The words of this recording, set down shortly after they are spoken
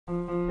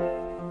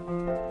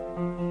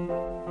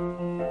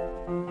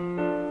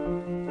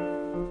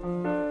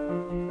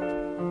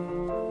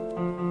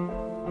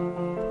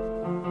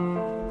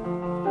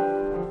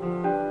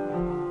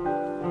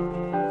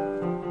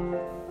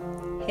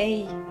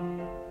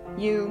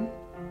You,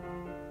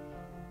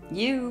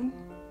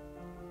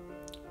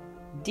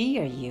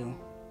 dear you,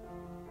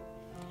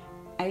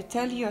 I'll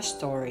tell you a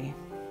story.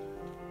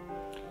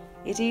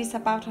 It is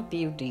about a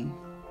building.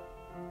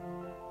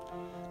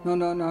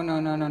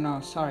 No,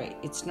 sorry,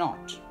 it's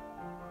not.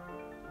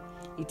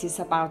 It is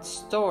about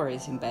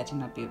stories embedded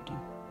in a building.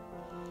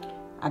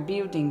 A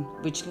building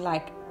which,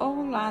 like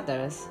all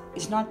others,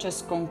 is not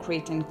just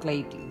concrete and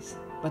claddings,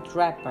 but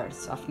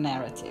wrappers of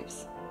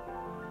narratives.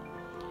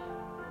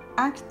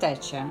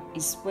 Architecture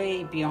is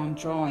way beyond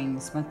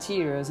drawings,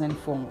 materials, and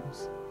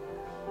forms.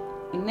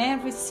 In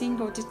every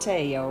single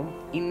detail,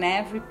 in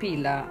every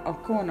pillar or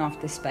corner of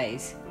the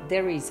space,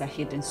 there is a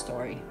hidden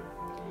story.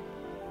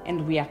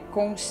 And we are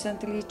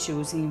constantly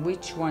choosing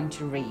which one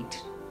to read,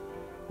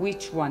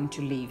 which one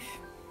to live.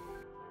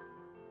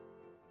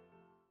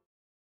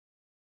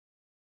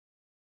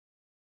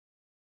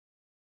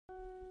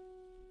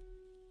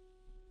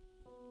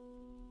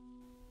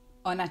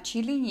 On a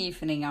chilly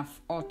evening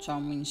of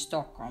autumn in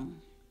Stockholm,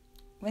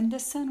 when the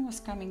sun was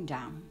coming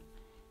down,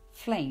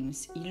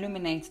 flames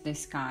illuminate the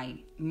sky,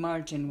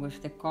 merging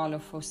with the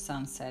colorful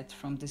sunset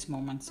from these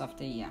moments of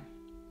the year.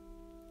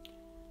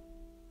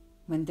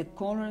 When the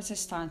colors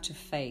start to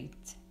fade,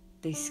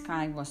 the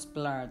sky was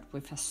blurred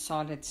with a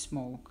solid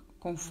smoke,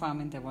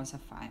 confirming there was a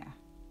fire.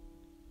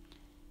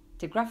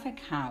 The Graphic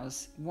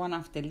House, one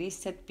of the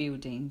listed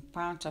buildings,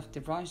 part of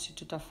the Royal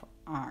Institute of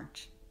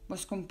Art,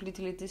 was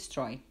completely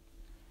destroyed,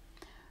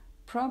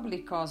 probably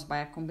caused by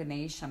a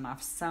combination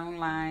of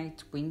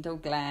sunlight, window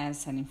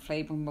glass, and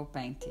inflammable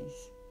paintings.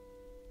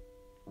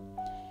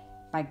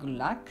 By good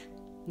luck,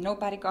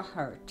 nobody got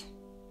hurt.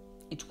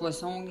 It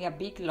was only a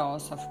big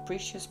loss of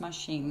precious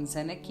machines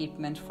and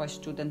equipment for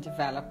students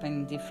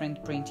developing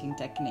different printing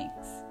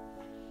techniques.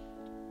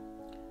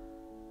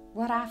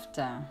 What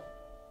after?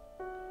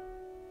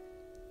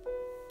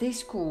 The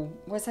school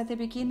was at the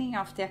beginning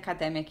of the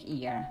academic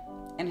year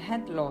and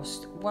had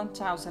lost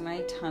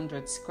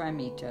 1,800 square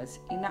meters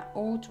in an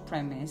old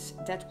premise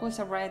that was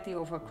already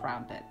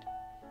overcrowded.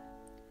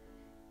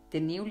 The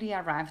newly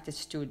arrived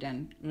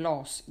student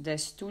lost their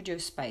studio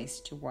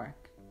space to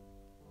work.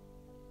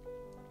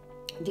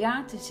 The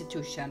art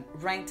institution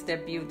rented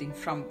their building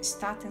from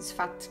Statens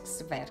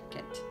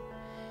Fastighetsverket,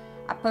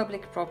 a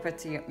public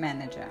property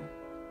manager.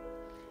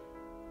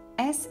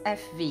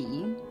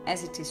 SFV,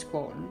 as it is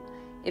called,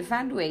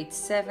 evaluates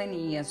 7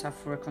 years of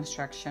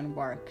reconstruction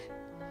work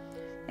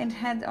and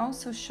had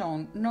also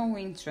shown no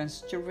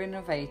interest to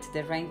renovate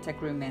the rent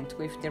agreement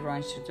with the Royal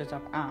Institute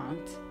of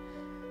Art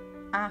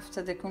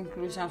after the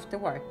conclusion of the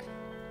work.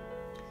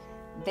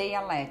 They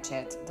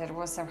alleged there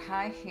was a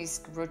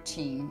high-risk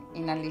routine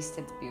in a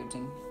listed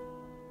building.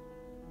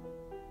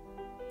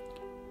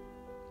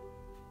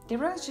 The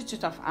Royal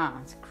Institute of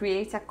Art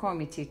created a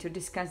committee to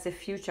discuss the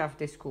future of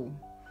the school.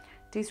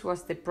 This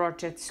was the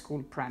project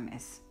school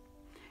premise.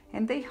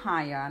 And they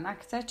hired an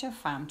architecture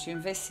firm to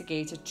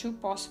investigate 2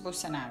 possible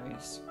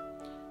scenarios.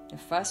 The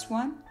first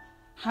one,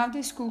 how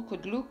the school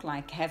could look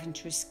like having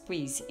to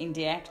squeeze in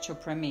the actual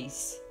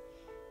premise.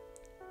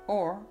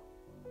 Or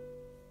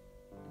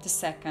the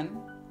second,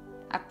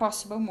 a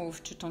possible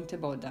move to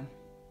Tomteboda.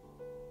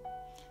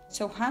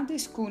 So how the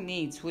school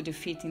needs would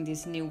fit in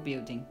this new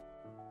building?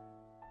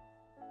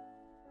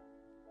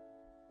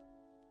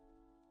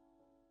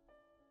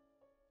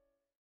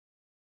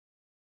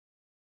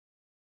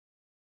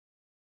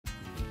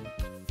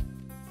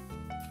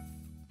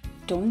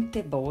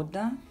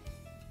 Tomteboda,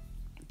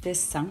 the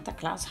Santa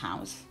Claus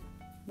house.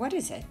 What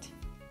is it?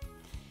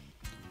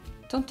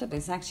 Tomteboda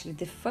is actually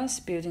the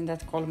first building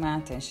that caught my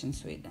attention in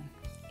Sweden.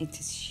 It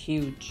is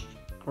huge,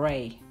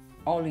 grey,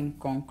 all in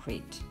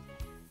concrete,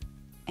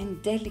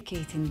 and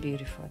delicate and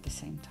beautiful at the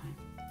same time.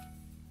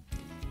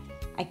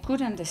 I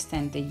could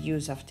understand the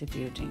use of the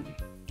building.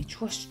 It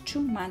was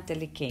too much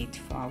delicate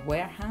for a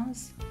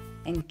warehouse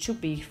and too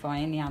big for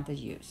any other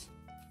use.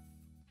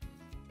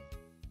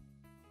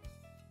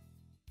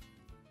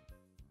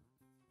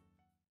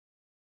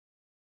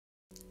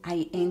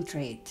 I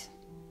entered.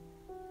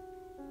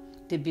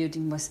 The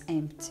building was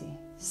empty,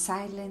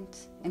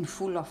 silent, and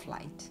full of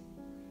light.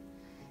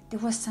 There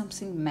was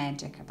something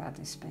magic about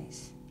the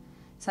space,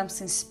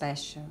 something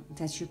special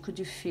that you could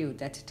feel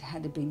that it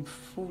had been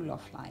full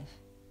of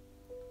life.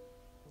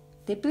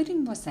 The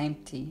building was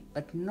empty,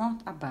 but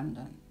not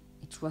abandoned.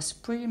 It was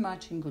pretty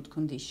much in good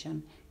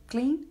condition,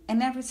 clean,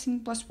 and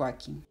everything was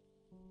working.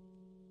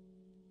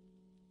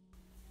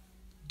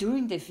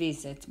 During the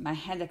visit, my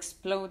head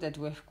exploded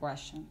with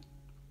questions.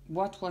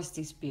 What was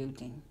this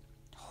building?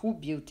 Who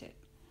built it?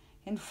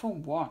 And for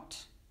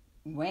what?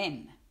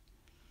 When?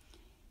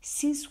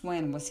 Since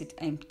when was it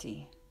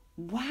empty?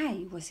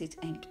 Why was it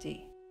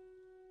empty?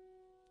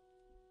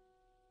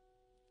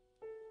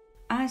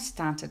 I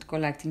started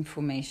collecting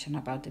information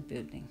about the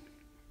building.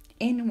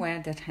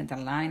 Anywhere that had a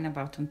line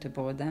about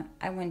Tomteboda,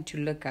 I went to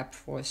look up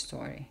for a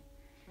story.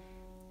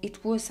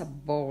 It was a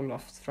ball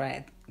of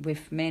thread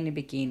with many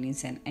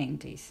beginnings and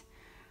endings.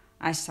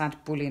 I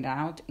started pulling it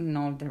out in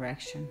all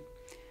directions.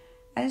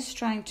 I was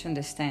trying to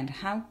understand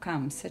how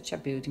come such a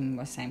building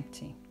was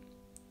empty.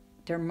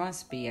 there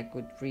must be a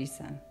good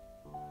reason.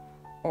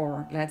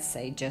 Or let's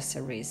say just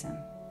a reason.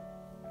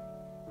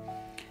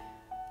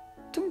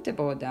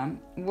 Tunteboda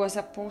was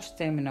a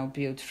post-terminal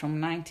built from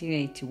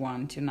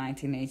 1981 to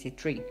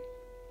 1983.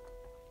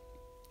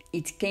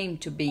 It came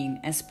to being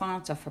as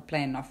part of a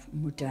plan of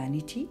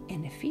modernity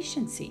and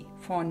efficiency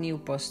for a new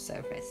post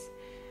service.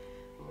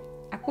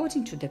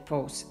 According to the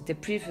post, the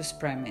previous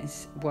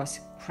premise was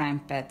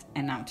cramped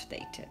and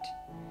outdated.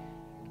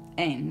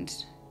 And,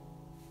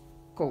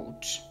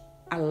 quote,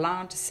 a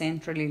large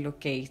centrally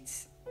located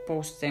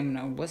post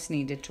terminal was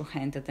needed to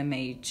handle the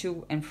mail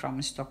to and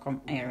from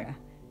Stockholm area,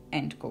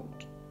 end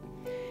quote.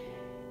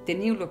 The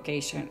new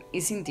location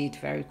is indeed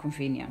very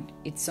convenient.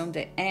 It's on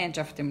the edge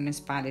of the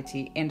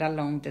municipality and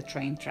along the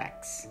train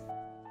tracks.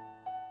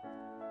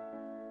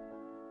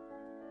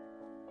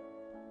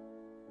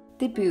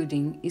 The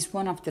building is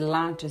one of the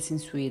largest in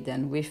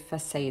Sweden with a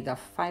facade of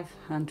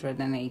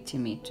 580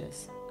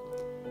 meters.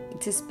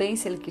 It is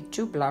basically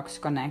 2 blocks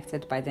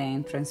connected by the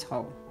entrance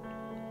hall.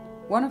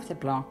 One of the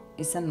blocks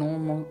is a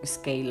normal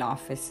scale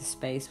office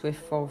space with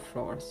 4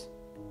 floors.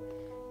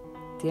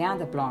 The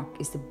other block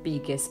is the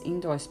biggest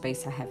indoor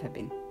space I have ever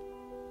been.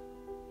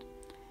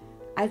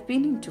 I've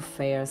been into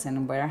fairs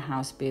and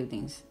warehouse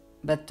buildings,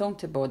 but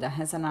Tunteboda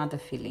has another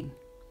feeling.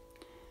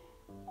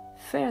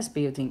 Fairs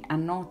buildings are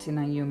not in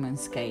a human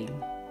scale.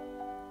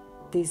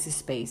 This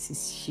space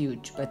is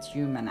huge but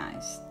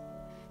humanized.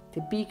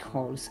 The big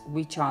halls,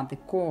 which are the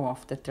core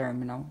of the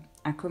terminal,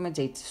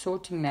 accommodate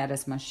sorting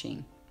letters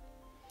machine.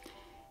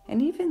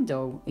 And even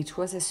though it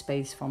was a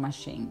space for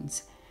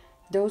machines,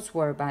 those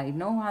were by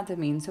no other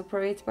means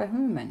operated by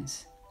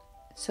humans.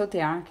 So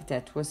the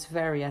architect was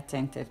very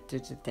attentive to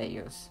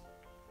details,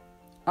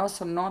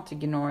 also not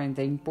ignoring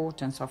the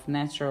importance of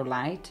natural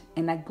light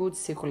and a good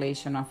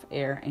circulation of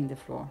air in the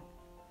floor.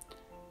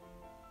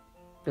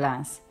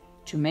 Plus,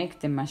 to make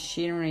the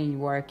machinery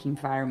work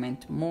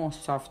environment more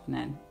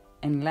softened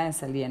and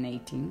less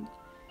alienating,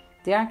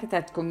 the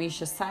architect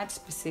commissioned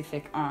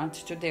site-specific art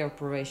to the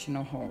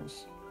operational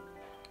halls.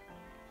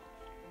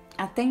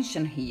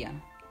 Attention here,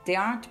 the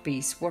art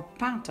pieces were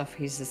part of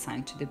his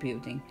design to the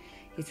building.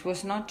 It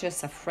was not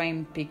just a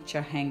framed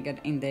picture hanging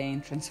in the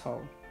entrance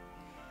hall.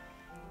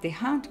 The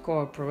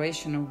hardcore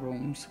operational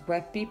rooms,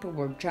 where people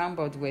were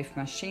jumbled with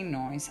machine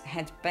noise,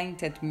 had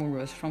painted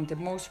murals from the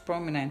most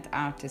prominent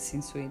artists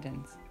in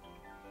Sweden.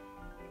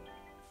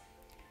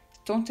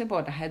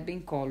 Tunteboda had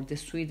been called the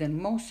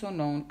Sweden's most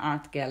known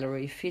art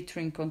gallery,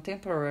 featuring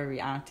contemporary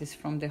artists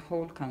from the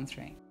whole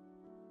country.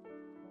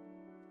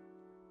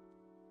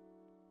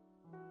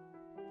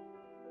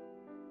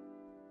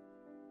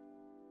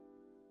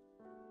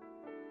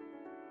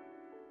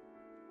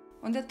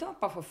 On the top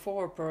of a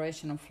 4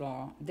 operational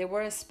floor, there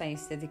was a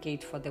space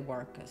dedicated for the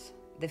workers.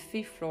 The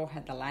 5th floor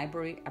had a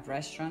library, a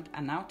restaurant,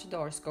 an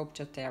outdoor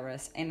sculpture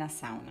terrace, and a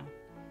sauna.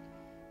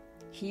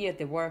 Here,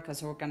 the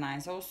workers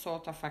organized all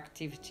sorts of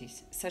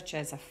activities, such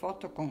as a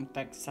photo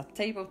contest, a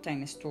table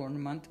tennis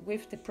tournament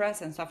with the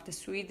presence of the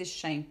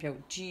Swedish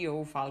champion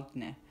Geo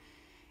Waldner,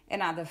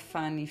 and other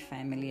funny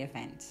family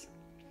events.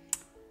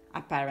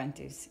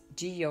 Apparently,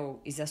 Geo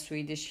is a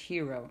Swedish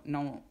hero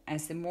known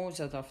as the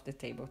Mozart of the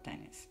table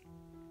tennis.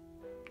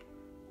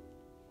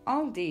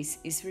 All this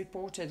is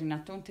reported in a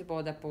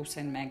Tunteboda post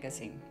and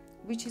magazine,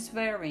 which is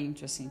very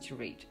interesting to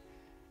read.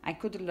 I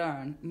could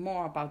learn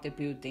more about the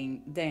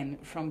building than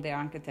from the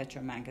architecture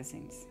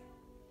magazines.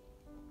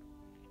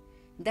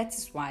 That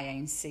is why I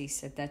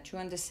insisted that to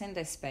understand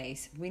the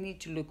space, we need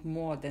to look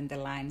more than the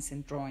lines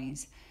and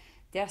drawings.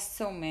 There are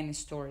so many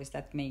stories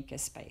that make a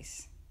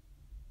space.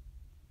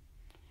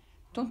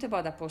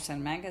 Tunteboda Post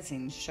and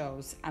Magazine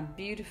shows a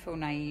beautiful,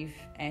 naive,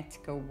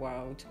 ethical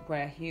world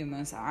where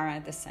humans are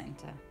at the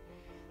center.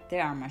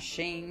 There are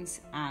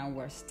machines,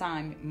 hours,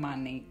 time,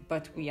 money,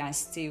 but we are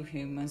still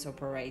humans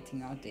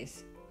operating all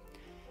this.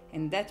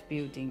 And that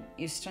building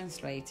is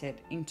translated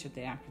into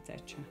the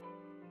architecture.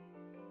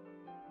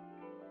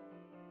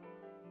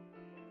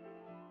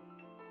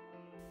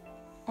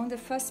 On the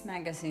first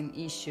magazine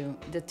issue,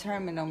 the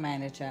terminal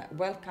manager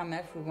welcomed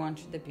everyone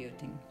to the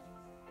building.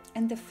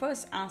 And the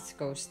first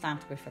article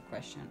starts with a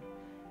question.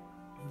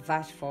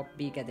 Varför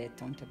byggade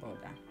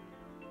Tunteboda?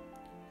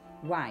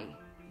 Why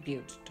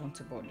build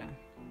Tunteboda?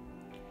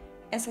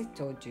 As I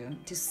told you,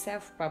 this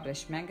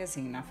self-published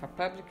magazine of a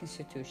public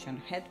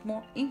institution had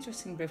more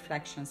interesting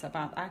reflections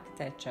about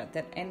architecture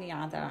than any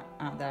other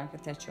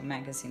architectural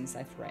magazines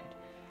I've read.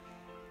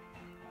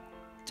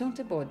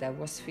 Tunteboda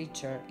was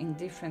featured in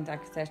different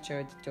architecture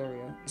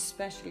editorials,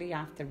 especially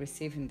after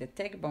receiving the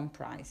Tegbon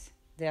Prize,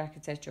 the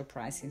architectural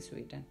prize in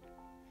Sweden.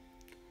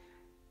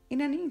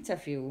 In an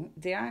interview,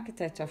 the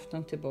architect of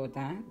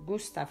Tunteboda,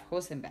 Gustav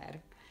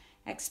Rosenberg,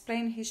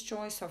 explained his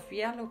choice of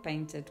yellow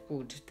painted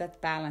wood that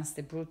balanced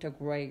the brutal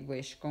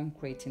grayish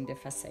concrete in the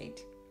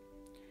facade.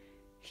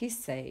 He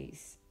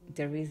says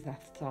there is a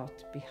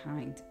thought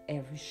behind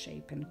every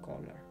shape and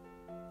color.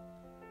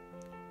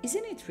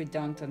 Isn't it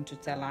redundant to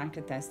tell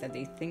architects that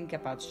they think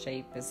about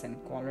shapes and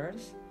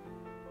colors?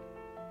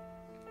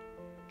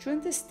 To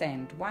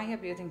understand why a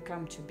building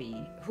come to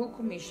be, who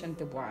commissioned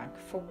the work,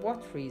 for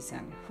what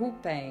reason, who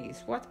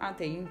pays, what are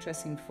the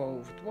interests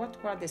involved,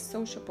 what were the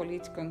social,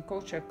 political and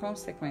cultural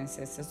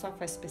consequences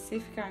of a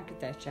specific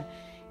architecture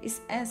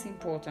is as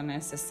important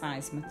as the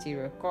size,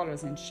 material,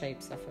 colors and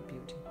shapes of a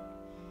building.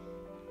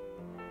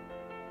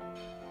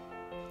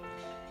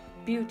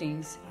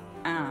 Buildings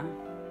are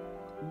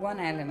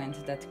one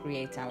element that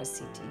creates our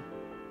city.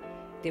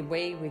 The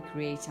way we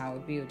create our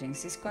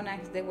buildings is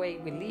connected to the way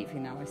we live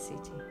in our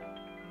city.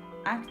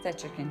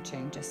 Architecture can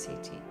change a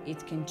city.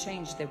 It can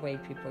change the way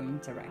people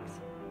interact.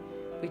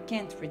 We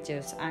can't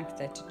reduce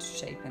architecture to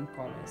shape and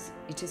colors.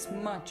 It is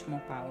much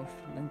more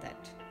powerful than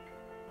that.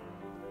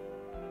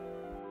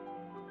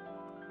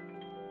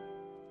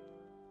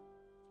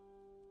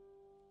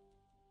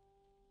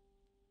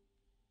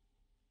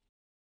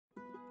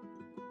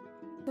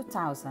 In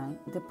 2000,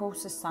 the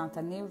Post started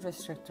a new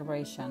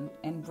restructuration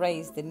and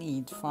raised the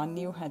need for a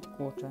new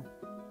headquarters.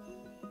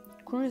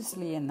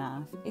 Curiously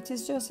enough, it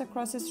is just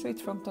across the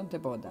street from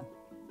Tonteboda.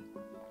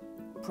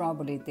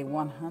 Probably the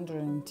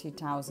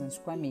 102,000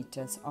 square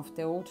meters of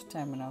the old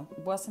terminal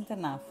wasn't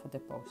enough for the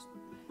Post,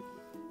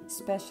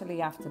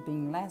 especially after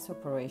being less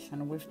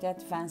operational with the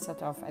advance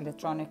of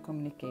electronic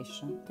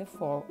communication,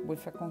 therefore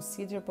with a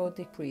considerable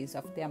decrease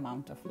of the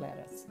amount of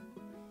letters.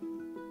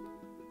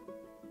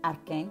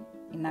 Arken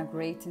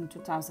inaugurated in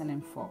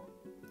 2004.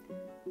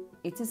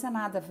 It is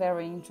another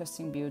very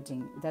interesting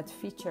building that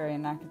features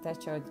an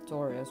architectural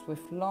editorials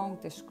with long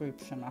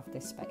description of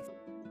the space.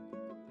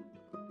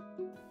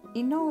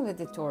 In all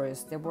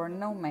editorials, there were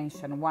no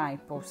mention why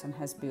Posen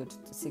has built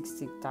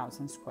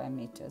 60,000 square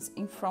meters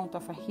in front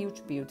of a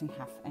huge building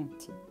half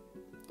empty.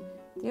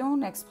 The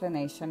only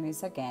explanation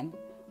is again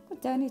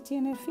modernity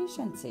and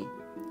efficiency,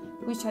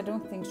 which I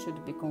don't think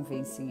should be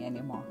convincing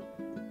anymore.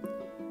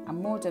 A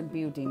modern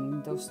building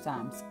in those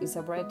terms is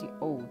already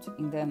old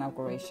in the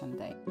inauguration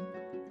day.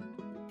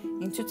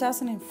 In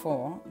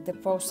 2004, the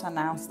Post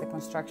announced the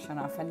construction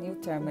of a new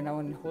terminal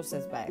in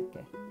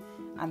Rosersberg,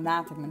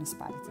 another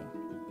municipality.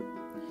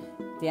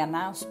 The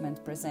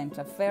announcement presents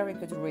a very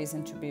good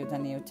reason to build a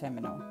new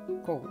terminal.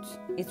 Quote,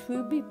 "It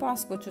will be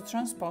possible to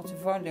transport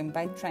volume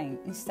by train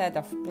instead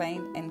of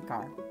plane and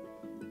car."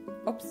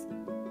 Oops.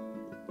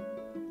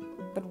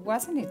 But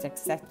wasn't it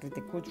exactly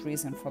the good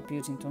reason for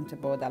building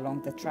Tonteboda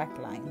along the track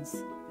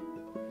lines?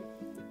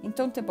 In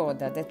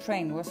Tonteboda, the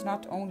train was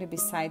not only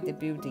beside the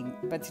building,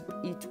 but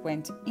it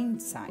went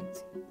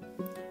inside.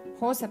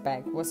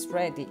 Rosersberg was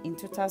ready in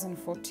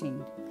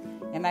 2014,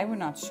 and I will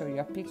not show you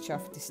a picture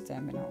of this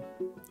terminal.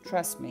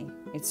 Trust me,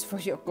 it's for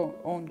your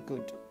own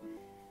good.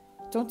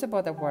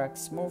 Tonteboda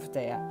Works moved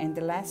there, and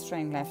the last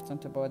train left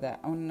Tonteboda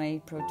on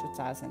April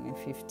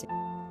 2015.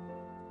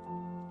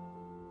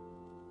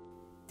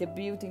 The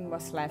building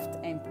was left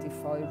empty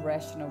for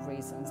irrational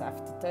reasons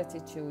after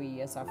 32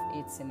 years of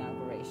its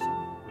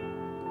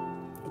inauguration.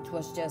 It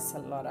was just a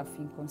lot of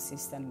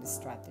inconsistent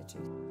strategy.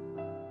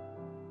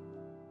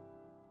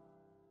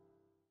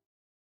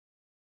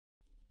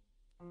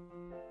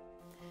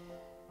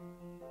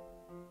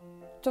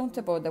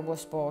 Tonteboda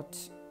was bought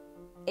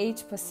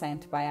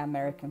 8% by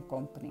American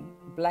company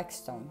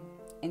Blackstone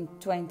and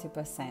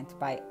 20%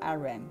 by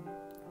RM,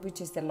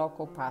 which is the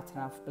local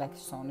partner of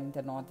Blackstone in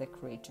the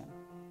Nordic region.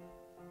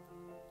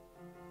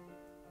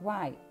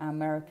 Why an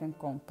American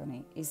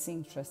company is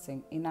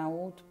interested in our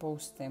old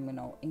post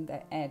terminal in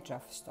the edge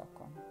of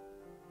Stockholm?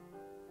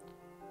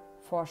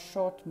 For a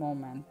short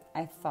moment,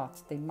 I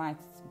thought they might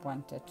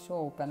wanted to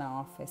open an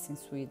office in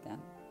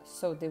Sweden,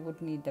 so they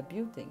would need a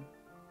building,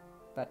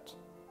 but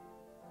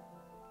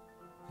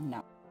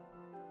no.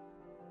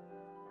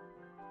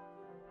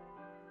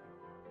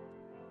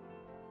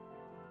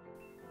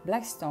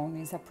 Blackstone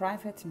is a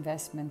private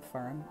investment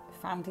firm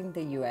founded in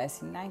the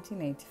US in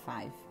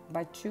 1985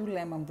 by two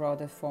Lehman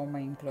Brothers former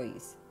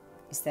employees,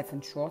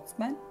 Stephen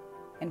Schwarzman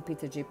and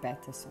Peter G.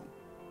 Patterson.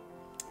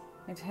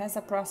 It has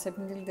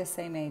approximately the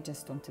same age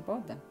as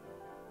Tonteboda.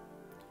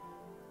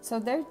 So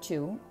there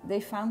too, they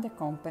found a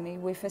company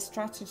with a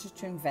strategy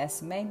to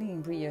invest mainly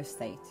in real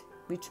estate,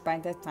 which by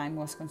that time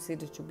was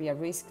considered to be a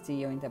risk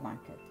deal in the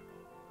market.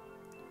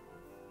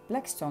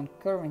 Blackstone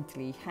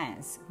currently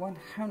has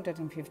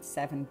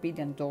 $157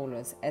 billion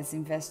as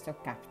investor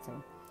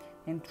capital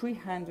and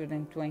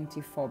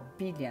 $324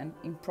 billion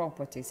in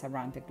properties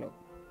around the globe.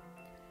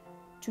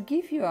 To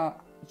give you a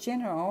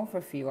general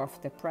overview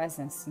of the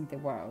presence in the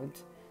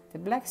world, the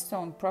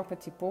Blackstone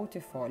property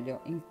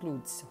portfolio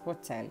includes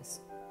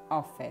hotels,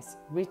 office,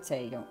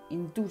 retail,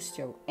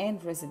 industrial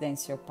and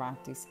residential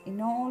properties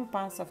in all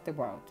parts of the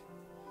world.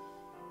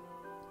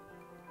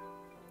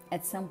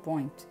 At some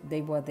point,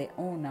 they were the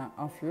owner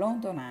of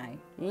London Eye,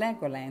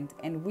 Legoland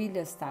and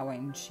Williams Tower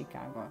in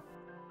Chicago.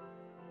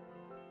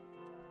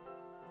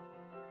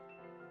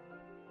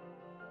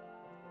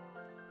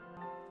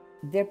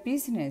 Their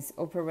business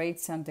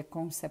operates on the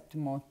concept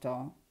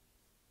motto,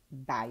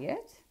 buy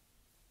it,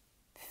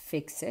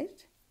 fix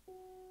it,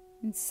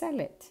 and sell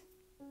it.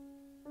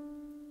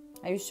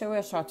 I will show you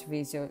a short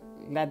video,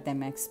 let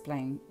them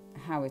explain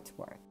how it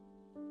works.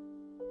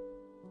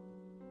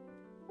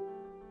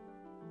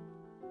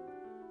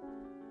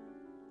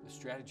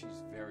 strategy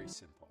is very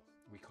simple.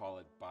 We call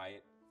it buy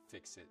it,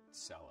 fix it,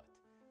 sell it.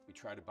 We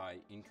try to buy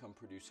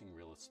income-producing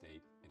real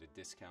estate at a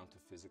discount to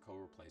physical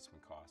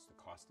replacement cost, the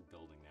cost of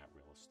building that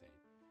real estate.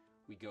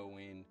 We go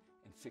in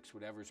and fix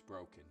whatever's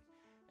broken.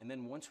 And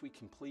then once we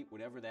complete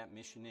whatever that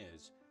mission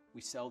is, we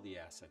sell the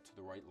asset to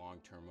the right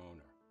long-term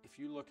owner. If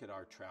you look at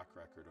our track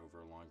record over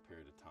a long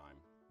period of time,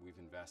 we've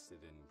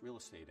invested in real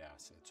estate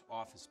assets,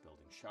 office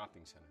buildings,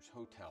 shopping centers,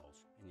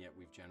 hotels, and yet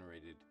we've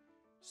generated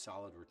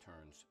solid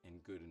returns in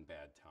good and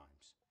bad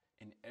times.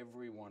 In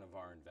every one of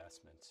our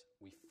investments,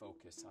 we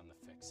focus on the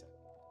fix-it.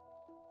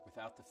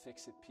 Without the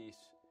fix-it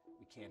piece,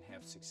 we can't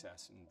have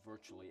success in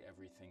virtually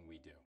everything we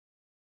do.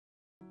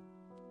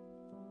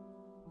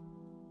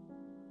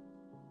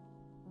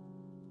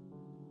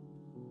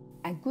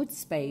 A good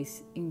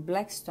space in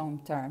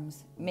Blackstone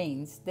terms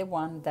means the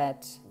one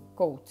that,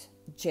 quote,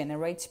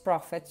 generates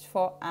profits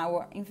for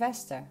our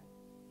investor,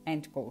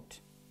 end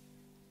quote.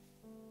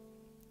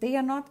 They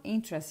are not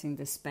interested in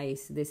the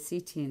space, the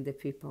city and the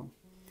people.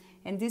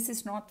 And this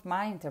is not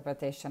my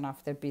interpretation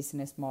of their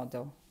business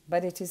model,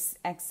 but it is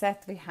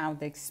exactly how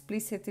they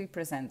explicitly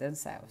present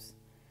themselves.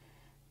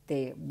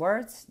 The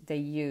words they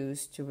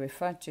use to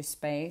refer to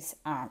space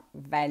are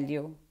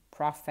value,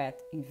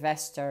 profit,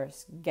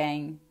 investors,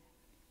 gain.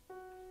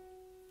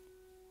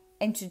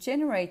 And to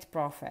generate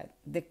profit,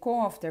 the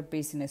core of their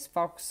business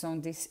focuses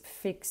on this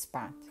fixed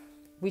part,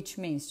 which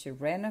means to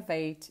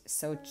renovate,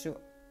 so to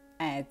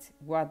add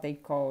what they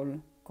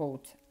call,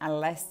 quote, a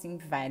lasting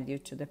value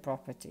to the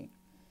property.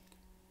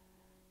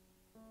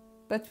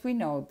 But we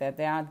know that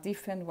there are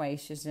different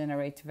ways to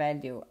generate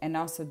value and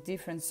also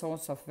different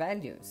sorts of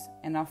values.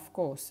 And of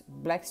course,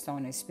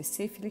 Blackstone is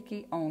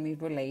specifically only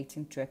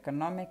relating to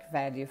economic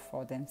value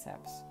for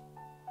themselves.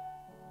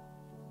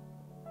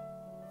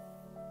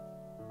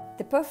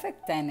 The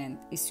perfect tenant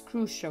is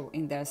crucial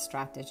in their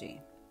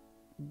strategy.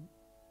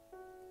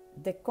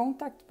 The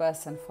contact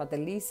person for the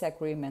lease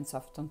agreements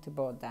of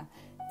Tonteboda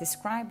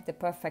described the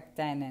perfect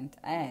tenant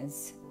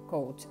as,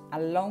 quote, a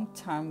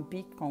long-term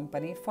big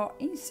company, for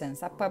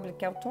instance, a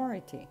public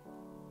authority,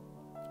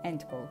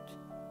 end quote.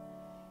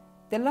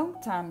 The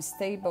long-term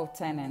stable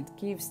tenant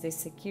gives the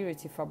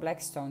security for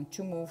Blackstone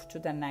to move to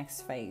the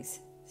next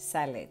phase,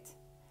 sell it,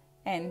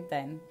 and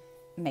then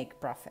make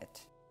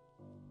profit.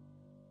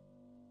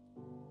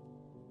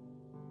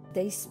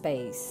 The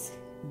space,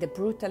 the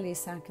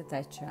brutalist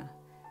architecture,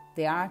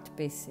 the art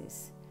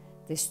pieces,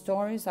 the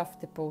stories of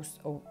the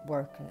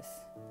post-workers,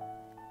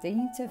 the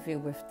interview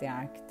with the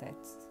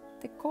architects,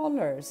 the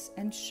colors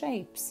and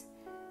shapes,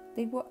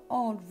 they were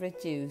all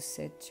reduced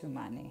to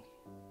money.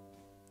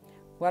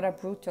 What a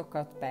brutal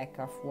cutback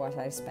of what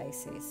our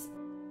space is.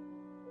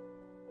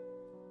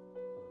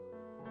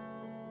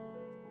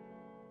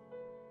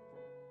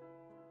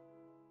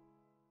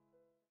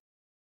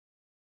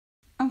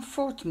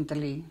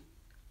 Unfortunately,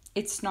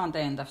 it's not the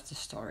end of the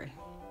story.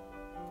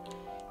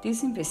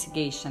 This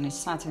investigation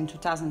started in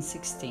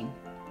 2016,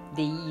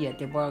 the year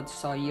the world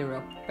saw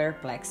Europe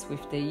perplexed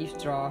with the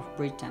withdrawal of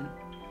Britain,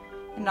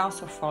 and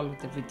also followed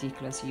the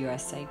ridiculous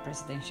USA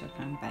presidential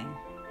campaign.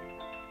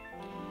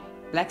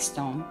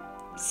 Blackstone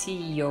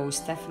CEO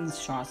Stephen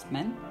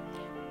Schwarzman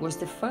was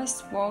the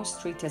first Wall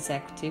Street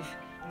executive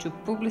to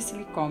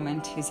publicly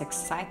comment his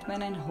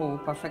excitement and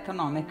hope of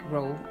economic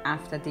growth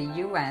after the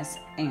US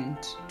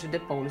went to the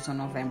polls on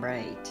November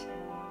 8.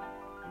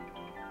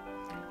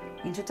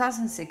 In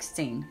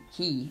 2016,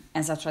 he,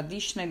 as a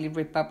traditionally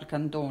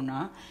Republican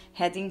donor,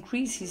 had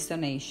increased his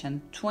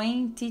donation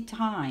 20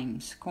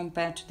 times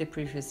compared to the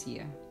previous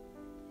year.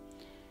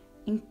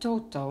 In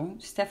total,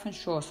 Stephen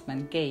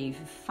Schwarzman gave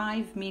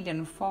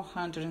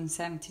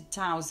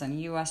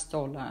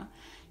 $5,470,000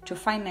 to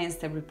finance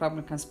the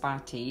Republican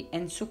Party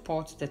and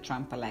support the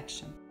Trump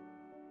election.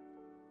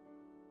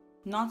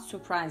 Not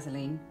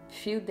surprisingly, a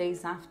few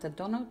days after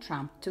Donald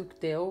Trump took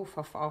the oath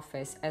of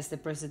office as the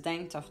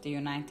President of the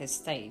United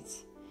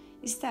States,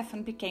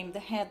 Stephen became the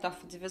head of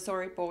the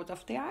advisory board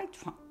of the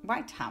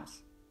White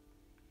House.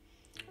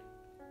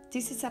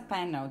 This is a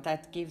panel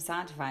that gives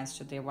advice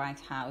to the White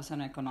House on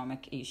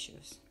economic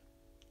issues.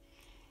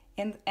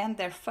 And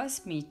their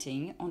first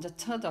meeting on the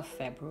 3rd of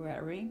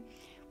February,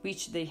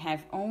 which they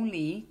have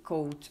only,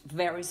 quote,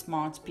 very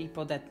smart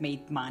people that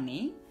made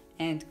money,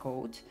 end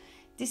quote,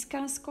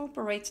 discuss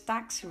corporate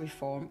tax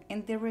reform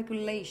and the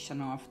regulation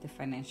of the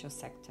financial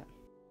sector.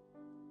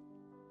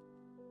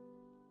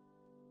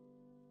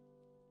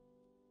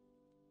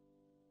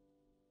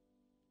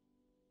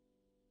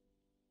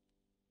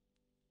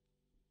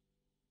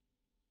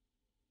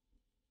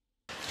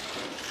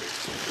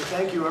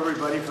 Thank you,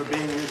 everybody, for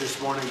being here this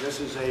morning. This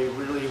is a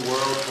really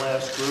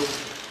world-class group,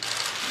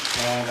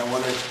 and I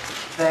want to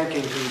thank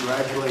and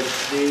congratulate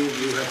Steve.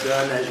 You have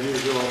done, as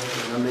usual,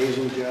 an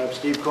amazing job.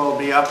 Steve called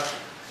me up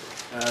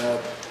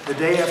the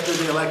day after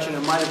the election.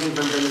 It might have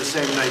even been the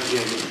same night,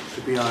 Jamie,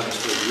 to be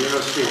honest with you. You know,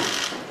 Steve,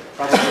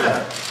 probably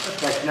not. In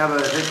fact, never,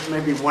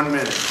 maybe 1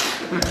 minute.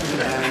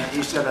 And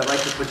he said, I'd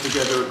like to put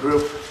together a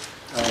group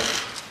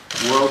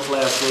of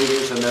world-class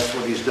leaders, and that's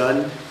what he's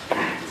done.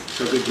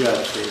 So good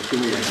job, Steve. Give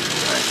me a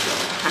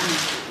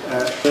hand.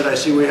 I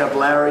see we have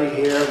Larry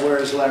here. Where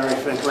is Larry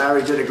Fink?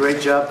 Larry did a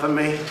great job for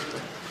me.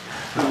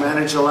 I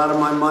managed a lot of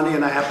my money,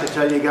 and I have to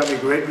tell you, you got me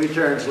great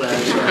returns, Larry.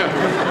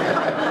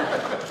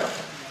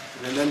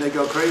 And then they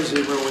go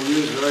crazy when we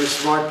use very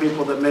smart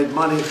people that made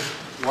money.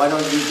 Why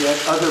don't you get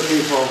other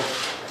people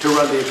to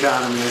run the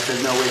economy? I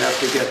said, no, we have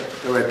to get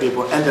the right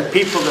people. And the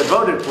people that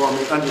voted for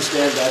me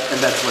understand that, and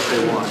that's what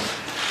they want.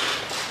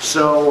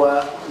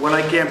 So when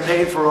I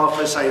campaigned for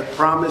office, I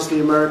promised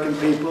the American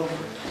people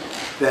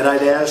that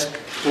I'd ask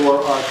for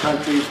our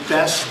country's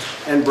best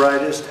and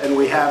brightest, and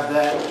we have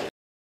that.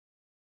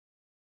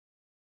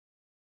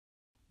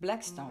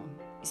 Blackstone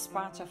is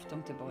part of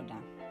Tonteboda.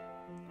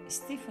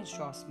 Stephen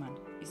Schwarzman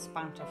is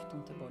part of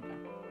Tonteboda.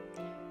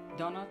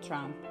 Donald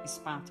Trump is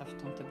part of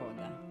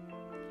Tonteboda.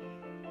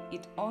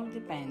 It all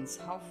depends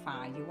how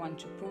far you want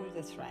to pull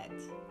the thread,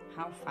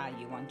 how far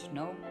you want to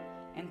know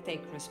and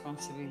take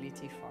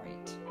responsibility for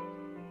it.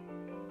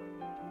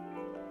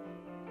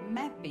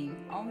 Mapping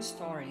all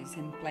stories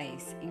and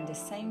place in the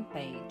same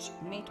page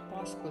made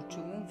possible to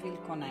unveil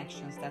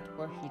connections that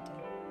were hidden.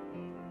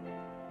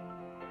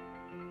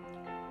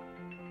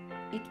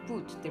 It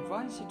put the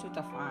Royal Institute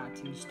of Art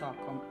in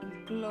Stockholm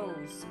in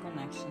close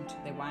connection to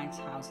the White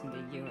House in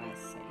the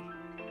USA.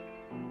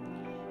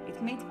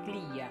 It made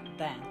clear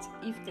that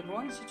if the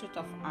Royal Institute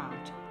of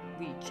Art,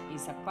 which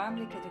is a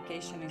public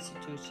education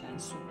institution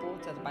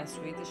supported by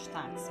Swedish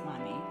tax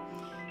money,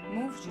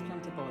 moved to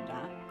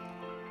Tonteboda,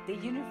 the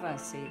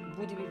university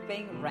would be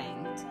paying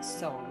rent,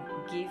 so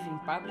giving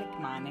public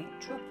money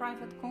to a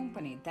private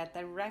company that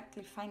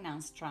directly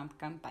financed Trump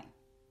campaign.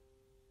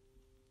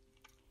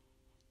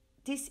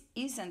 This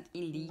isn't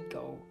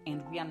illegal,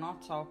 and we are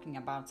not talking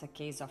about a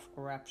case of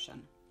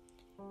corruption.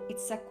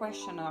 It's a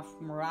question of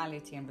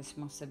morality and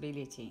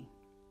responsibility.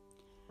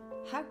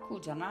 How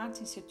could an art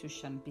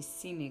institution be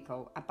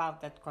cynical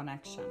about that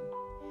connection,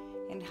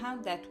 and how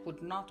that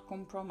would not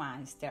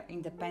compromise their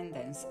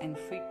independence and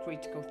free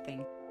critical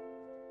thinking?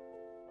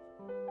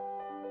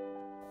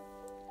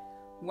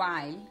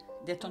 While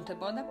the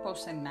Tonteboda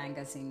Post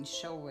magazine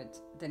showed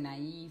the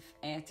naive,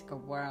 ethical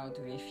world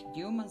with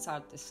humans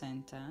at the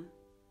center,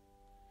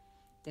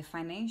 the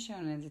financial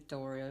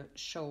editorial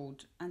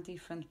showed a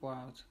different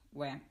world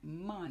where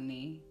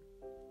money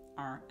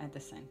are at the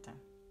center.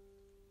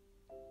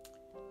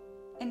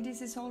 And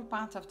this is all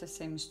part of the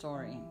same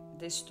story,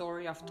 the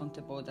story of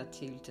Tonteboda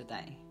till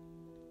today.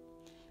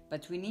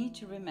 But we need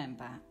to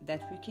remember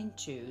that we can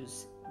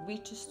choose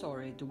which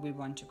story do we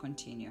want to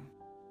continue.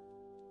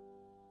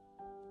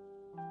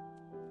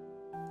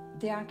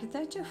 The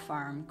architecture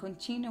firm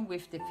continued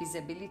with the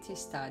feasibility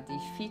study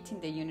fitting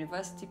the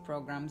university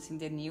programs in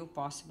the new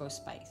possible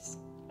space.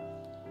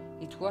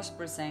 It was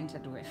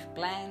presented with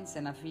plans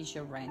and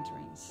visual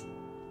renderings.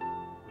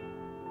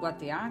 What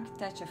the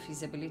architecture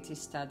feasibility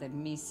study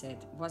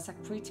missed was a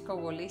critical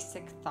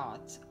holistic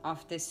thought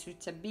of the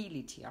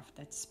suitability of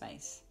that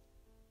space.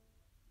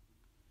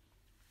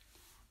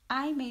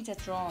 I made a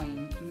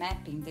drawing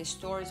mapping the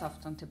stories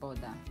of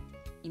Tonteboda.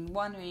 In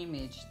one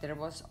image, there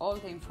was all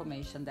the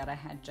information that I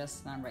had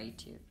just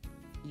narrated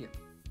you.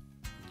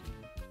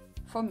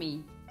 For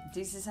me,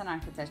 this is an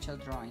architectural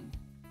drawing.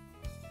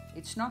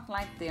 It's not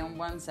like the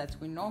ones that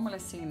we normally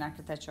see in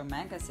architectural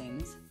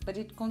magazines, but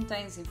it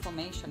contains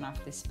information of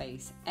the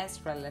space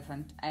as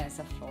relevant as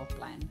a floor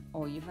plan,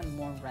 or even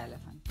more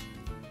relevant.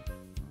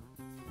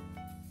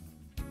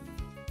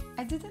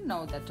 I didn't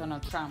know that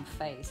Donald Trump's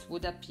face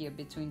would appear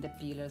between the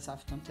pillars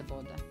of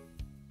Tonteboda.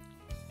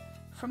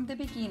 From the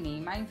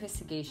beginning, my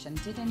investigation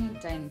didn't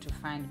intend to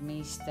find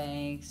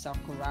mistakes or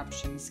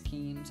corruption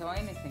schemes or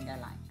anything I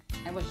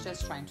like. I was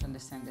just trying to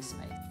understand the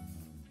space.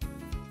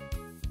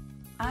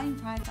 I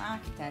invite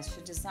architects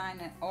to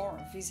design or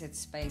visit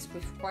space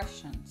with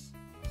questions.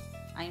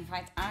 I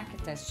invite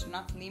architects to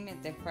not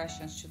limit their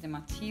questions to the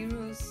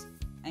materials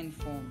and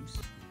forms.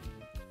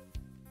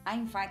 I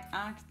invite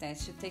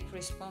architects to take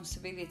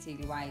responsibility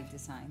while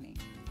designing,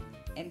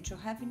 and to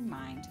have in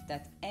mind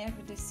that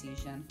every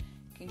decision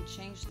can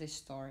change the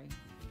story,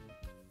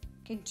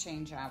 can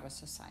change our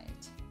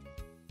society.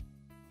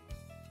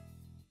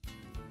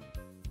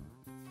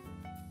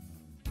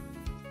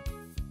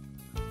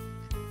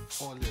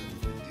 Olha,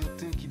 eu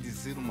tenho que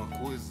dizer uma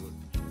coisa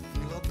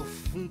lá do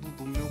fundo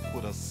do meu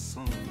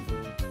coração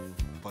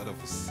para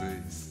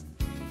vocês.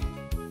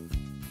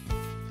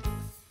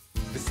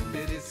 Esse